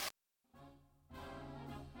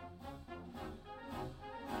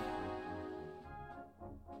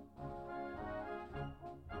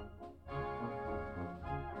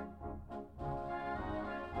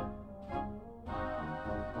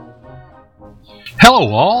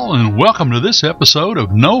Hello all, and welcome to this episode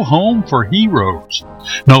of No Home for Heroes.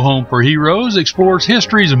 No Home for Heroes explores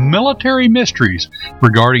history's military mysteries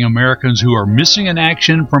regarding Americans who are missing in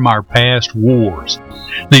action from our past wars.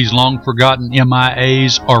 These long-forgotten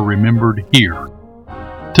MIAs are remembered here.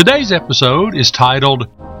 Today's episode is titled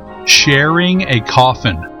Sharing a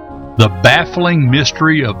Coffin, the Baffling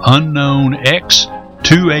Mystery of Unknown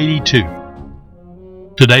X-282.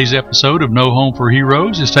 Today's episode of No Home for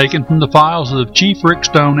Heroes is taken from the files of the Chief Rick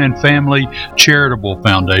Stone and Family Charitable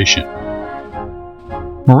Foundation.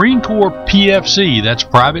 Marine Corps PFC, that's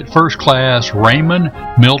Private First Class Raymond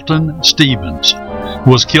Milton Stevens,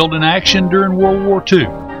 was killed in action during World War II.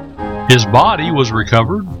 His body was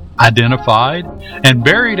recovered, identified, and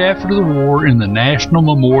buried after the war in the National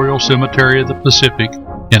Memorial Cemetery of the Pacific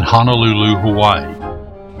in Honolulu, Hawaii.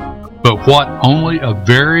 But what only a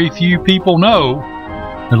very few people know,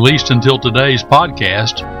 at least until today's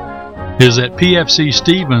podcast, is that PFC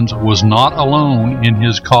Stevens was not alone in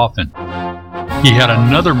his coffin. He had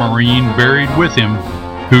another Marine buried with him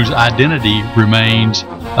whose identity remains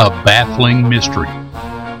a baffling mystery.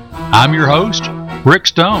 I'm your host, Rick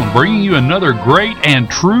Stone, bringing you another great and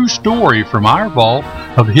true story from our vault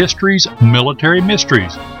of history's military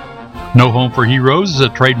mysteries. No Home for Heroes is a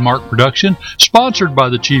trademark production sponsored by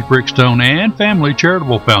the Chief Rick Stone and Family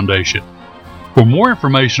Charitable Foundation. For more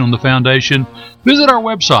information on the foundation, visit our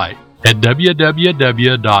website at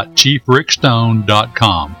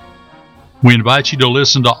www.chiefrickstone.com. We invite you to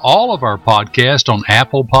listen to all of our podcasts on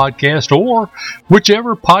Apple Podcast or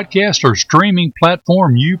whichever podcast or streaming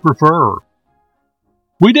platform you prefer.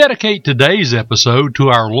 We dedicate today's episode to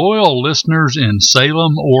our loyal listeners in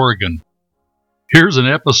Salem, Oregon. Here's an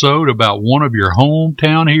episode about one of your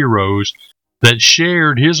hometown heroes that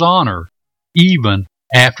shared his honor even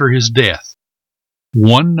after his death.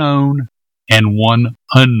 One known and one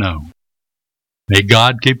unknown. May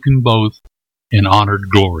God keep them both in honored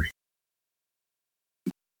glory.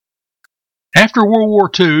 After World War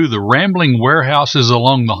II, the rambling warehouses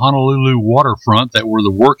along the Honolulu waterfront that were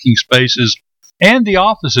the working spaces and the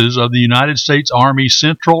offices of the United States Army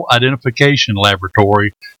Central Identification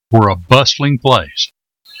Laboratory were a bustling place.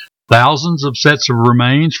 Thousands of sets of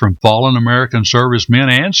remains from fallen American servicemen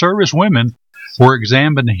and servicewomen were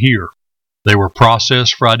examined here. They were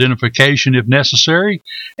processed for identification if necessary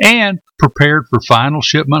and prepared for final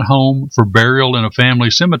shipment home for burial in a family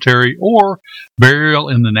cemetery or burial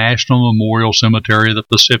in the National Memorial Cemetery of the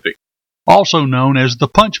Pacific, also known as the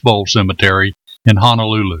Punch Bowl Cemetery in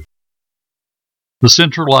Honolulu. The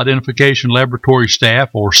Central Identification Laboratory staff,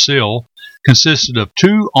 or CIL, consisted of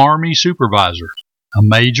 2 Army supervisors, a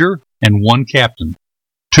major and 1 captain,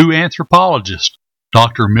 2 anthropologists,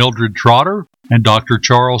 Dr. Mildred Trotter and Dr.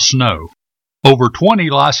 Charles Snow, over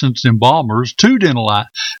 20 licensed embalmers, 2 dental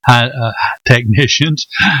technicians,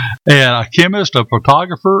 and a chemist, a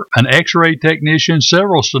photographer, an x-ray technician,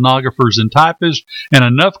 several stenographers and typists, and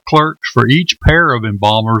enough clerks for each pair of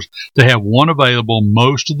embalmers to have one available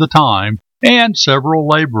most of the time, and several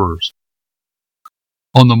laborers.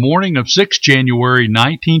 On the morning of 6 January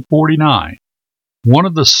 1949, one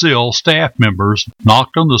of the CIL staff members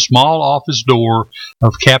knocked on the small office door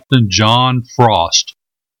of Captain John Frost.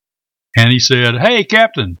 And he said, "Hey,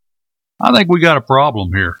 Captain, I think we got a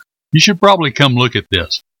problem here. You should probably come look at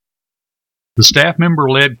this." The staff member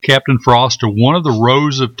led Captain Frost to one of the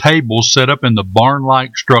rows of tables set up in the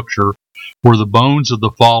barn-like structure where the bones of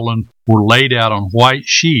the fallen were laid out on white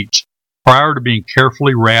sheets prior to being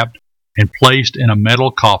carefully wrapped and placed in a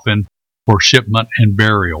metal coffin for shipment and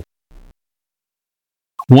burial.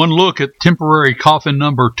 One look at temporary coffin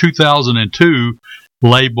number 2002,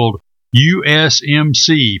 labeled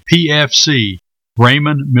USMC PFC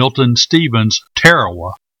Raymond Milton Stevens,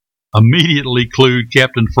 Tarawa, immediately clued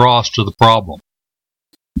Captain Frost to the problem.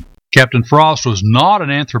 Captain Frost was not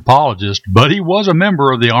an anthropologist, but he was a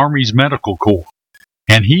member of the Army's Medical Corps,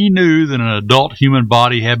 and he knew that an adult human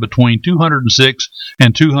body had between 206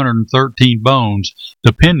 and 213 bones,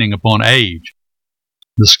 depending upon age.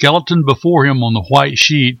 The skeleton before him on the white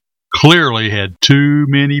sheet clearly had too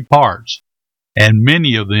many parts, and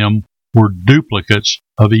many of them were duplicates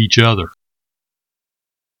of each other.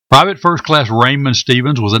 Private First Class Raymond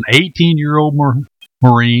Stevens was an 18-year-old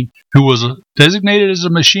Marine who was designated as a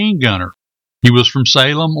machine gunner. He was from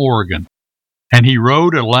Salem, Oregon, and he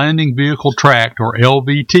rode a landing vehicle tracked, or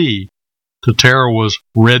LVT, to Tarawa's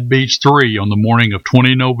Red Beach 3 on the morning of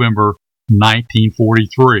 20 November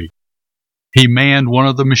 1943. He manned one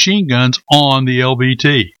of the machine guns on the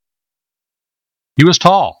LVT. He was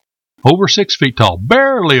tall, over 6 feet tall,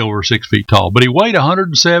 barely over 6 feet tall, but he weighed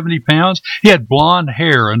 170 pounds. He had blonde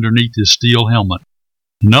hair underneath his steel helmet.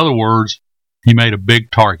 In other words, he made a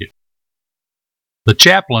big target. The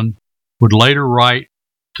chaplain would later write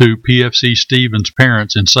to PFC Stevens'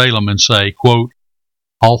 parents in Salem and say, quote,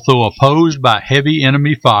 although opposed by heavy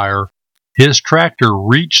enemy fire, his tractor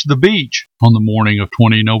reached the beach on the morning of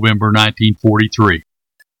 20 November 1943.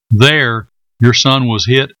 There, your son was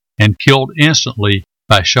hit and killed instantly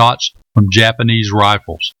by shots from Japanese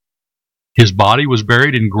rifles. His body was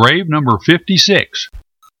buried in grave number 56,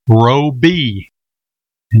 row B,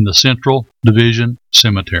 in the Central Division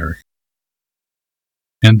Cemetery.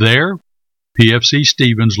 And there, PFC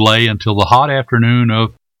Stevens lay until the hot afternoon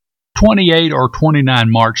of 28 or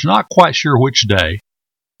 29 March, not quite sure which day,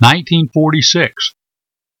 1946,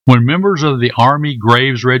 when members of the Army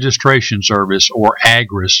Graves Registration Service, or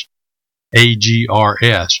AGRS,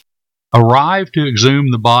 AGRS, arrived to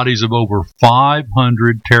exhume the bodies of over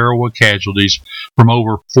 500 Tarawa casualties from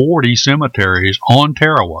over 40 cemeteries on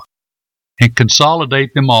Tarawa and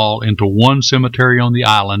consolidate them all into one cemetery on the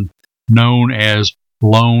island known as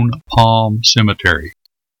Lone Palm Cemetery.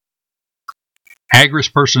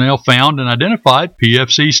 AGRS personnel found and identified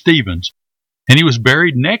PFC Stevens, and he was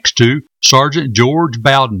buried next to Sergeant George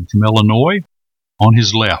Bowden from Illinois on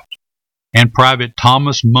his left, and Private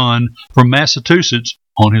Thomas Munn from Massachusetts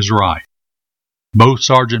on his right. Both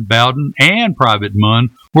Sergeant Bowden and Private Munn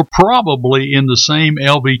were probably in the same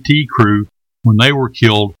LVT crew when they were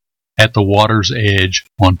killed at the water's edge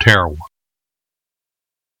on Tarawa.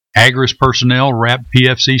 AGRS personnel wrapped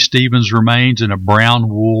PFC Stevens' remains in a brown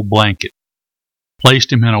wool blanket,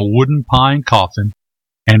 placed him in a wooden pine coffin,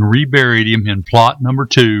 and reburied him in plot number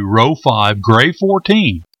 2, row 5, grave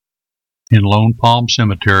 14, in Lone Palm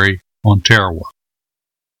Cemetery on Tarawa.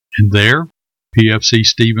 And there, PFC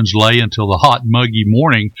Stevens lay until the hot, muggy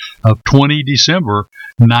morning of 20 December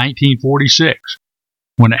 1946,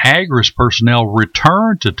 when AGRS personnel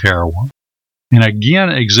returned to Tarawa and again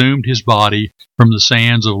exhumed his body from the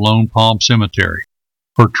sands of Lone Palm Cemetery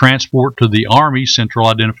for transport to the Army Central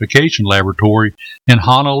Identification Laboratory in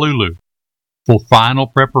Honolulu for final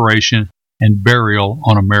preparation and burial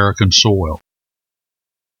on American soil.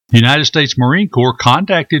 The United States Marine Corps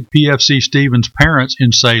contacted PFC Stevens' parents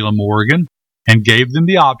in Salem, Oregon, and gave them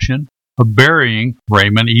the option of burying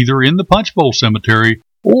Raymond either in the Punchbowl Cemetery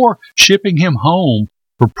or shipping him home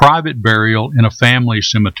for private burial in a family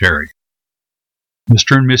cemetery.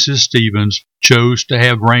 Mr. and Mrs. Stevens chose to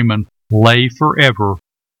have Raymond lay forever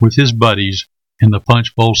with his buddies in the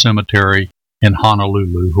Punchbowl Cemetery in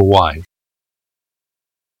Honolulu, Hawaii.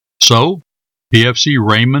 So, PFC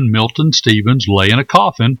Raymond Milton Stevens lay in a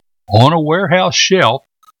coffin on a warehouse shelf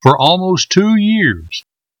for almost 2 years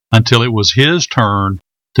until it was his turn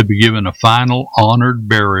to be given a final honored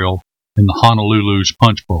burial in the Honolulu's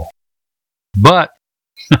Punchbowl. But,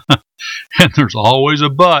 and there's always a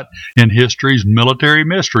but in history's military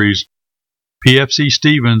mysteries, PFC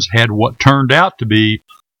Stevens had what turned out to be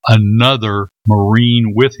another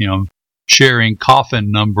Marine with him, sharing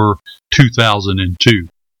coffin number 2002.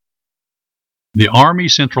 The Army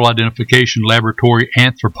Central Identification Laboratory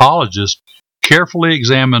anthropologist carefully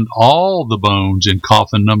examined all the bones in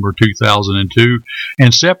coffin number 2002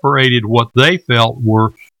 and separated what they felt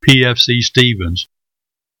were PFC Stevens.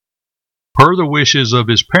 Per the wishes of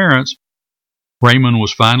his parents, Raymond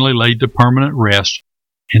was finally laid to permanent rest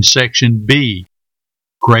in Section B,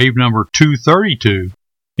 grave number 232,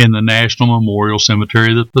 in the National Memorial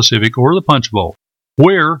Cemetery of the Pacific, or the Punchbowl,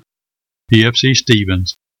 where PFC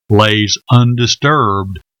Stevens lays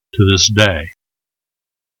undisturbed to this day.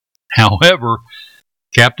 However,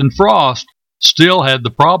 Captain Frost still had the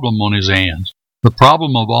problem on his hands, the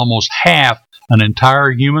problem of almost half an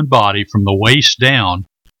entire human body from the waist down,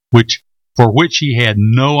 for which he had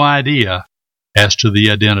no idea as to the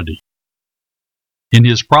identity. In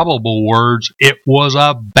his probable words, it was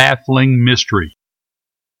a baffling mystery.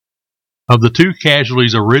 Of the 2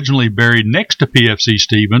 casualties originally buried next to PFC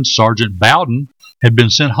Stevens, Sergeant Bowden had been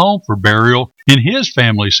sent home for burial in his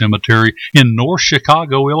family cemetery in North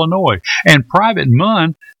Chicago, Illinois, and Private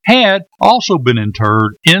Munn had also been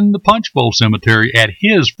interred in the Punchbowl Cemetery at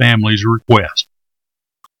his family's request.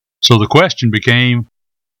 So the question became,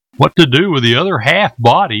 what to do with the other half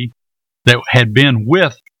body that had been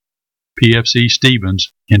with PFC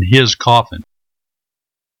Stevens in his coffin.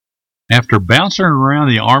 After bouncing around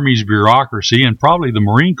the Army's bureaucracy and probably the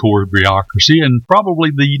Marine Corps bureaucracy and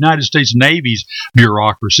probably the United States Navy's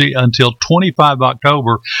bureaucracy until 25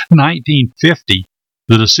 October 1950,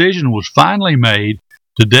 the decision was finally made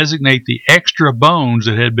to designate the extra bones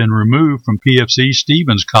that had been removed from PFC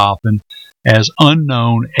Stevens' coffin as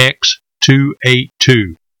unknown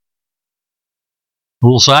X-282. A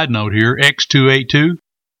little side note here, X-282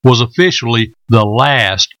 was officially the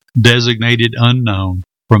last designated unknown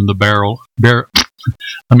from the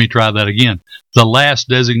let me try that again. The last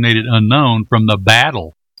designated unknown from the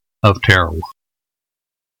Battle of Tarawa.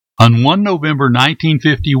 On 1 November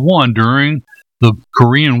 1951, during the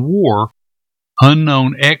Korean War,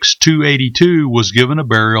 unknown X-282 was given a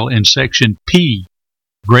burial in Section P,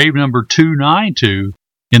 grave number 292,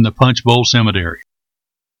 in the Punch Bowl Cemetery,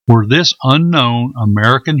 where this unknown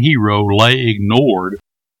American hero lay ignored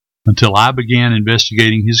until I began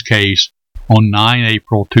investigating his case on 9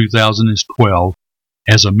 April 2012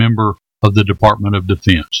 as a member of the Department of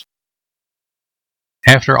Defense.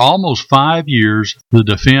 After almost 5 years, the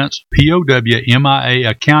Defense POW MIA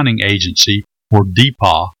Accounting Agency, or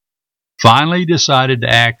DPA, finally decided to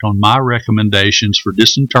act on my recommendations for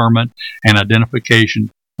disinterment and identification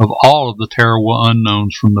of all of the Tarawa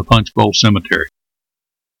unknowns from the Punch Bowl Cemetery.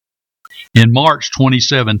 In March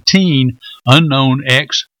 2017, unknown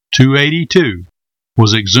X-282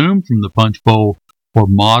 was exhumed from the Punch Bowl for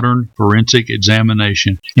modern forensic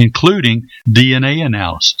examination, including DNA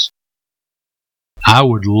analysis. I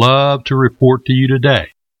would love to report to you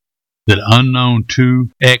today that unknown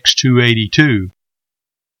X-282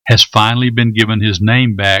 has finally been given his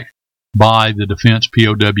name back by the Defense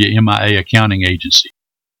POW MIA Accounting Agency.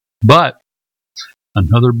 But,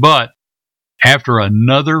 after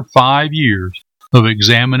another 5 years of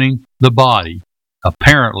examining the body,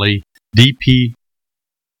 apparently DPAA,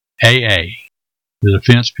 the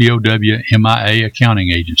Defense POW MIA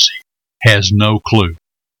Accounting Agency, has no clue.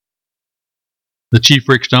 The Chief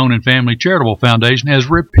Rick Stone and Family Charitable Foundation has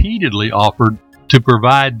repeatedly offered to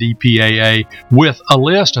provide DPAA with a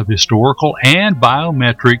list of historical and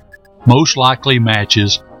biometric most likely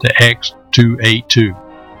matches to X-282,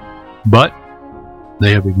 but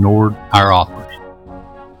they have ignored our offers.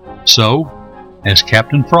 So, as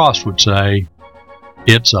Captain Frost would say,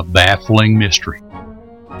 it's a baffling mystery.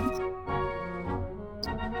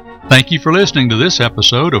 Thank you for listening to this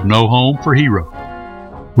episode of No Home for Heroes.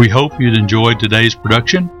 We hope you'd enjoyed today's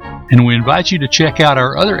production, and we invite you to check out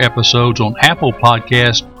our other episodes on Apple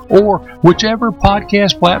Podcasts or whichever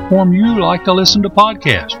podcast platform you like to listen to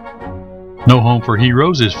podcasts. No Home for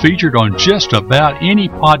Heroes is featured on just about any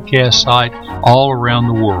podcast site all around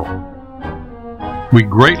the world. We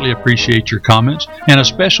greatly appreciate your comments, and a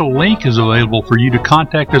special link is available for you to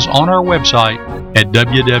contact us on our website at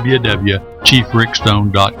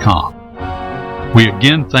www.chiefrickstone.com. We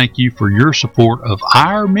again thank you for your support of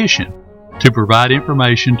our mission to provide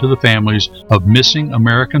information to the families of missing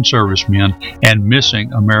American servicemen and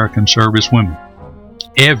missing American servicewomen.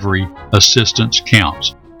 Every assistance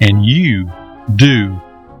counts, and you do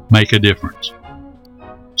make a difference.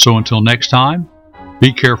 So until next time,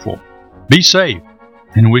 be careful, be safe,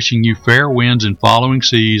 and wishing you fair winds and following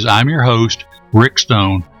seas, I'm your host, Rick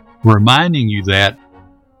Stone, reminding you that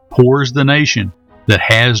poor is the nation that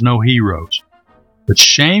has no heroes, but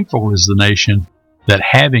shameful is the nation that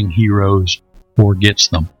having heroes forgets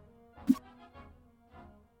them.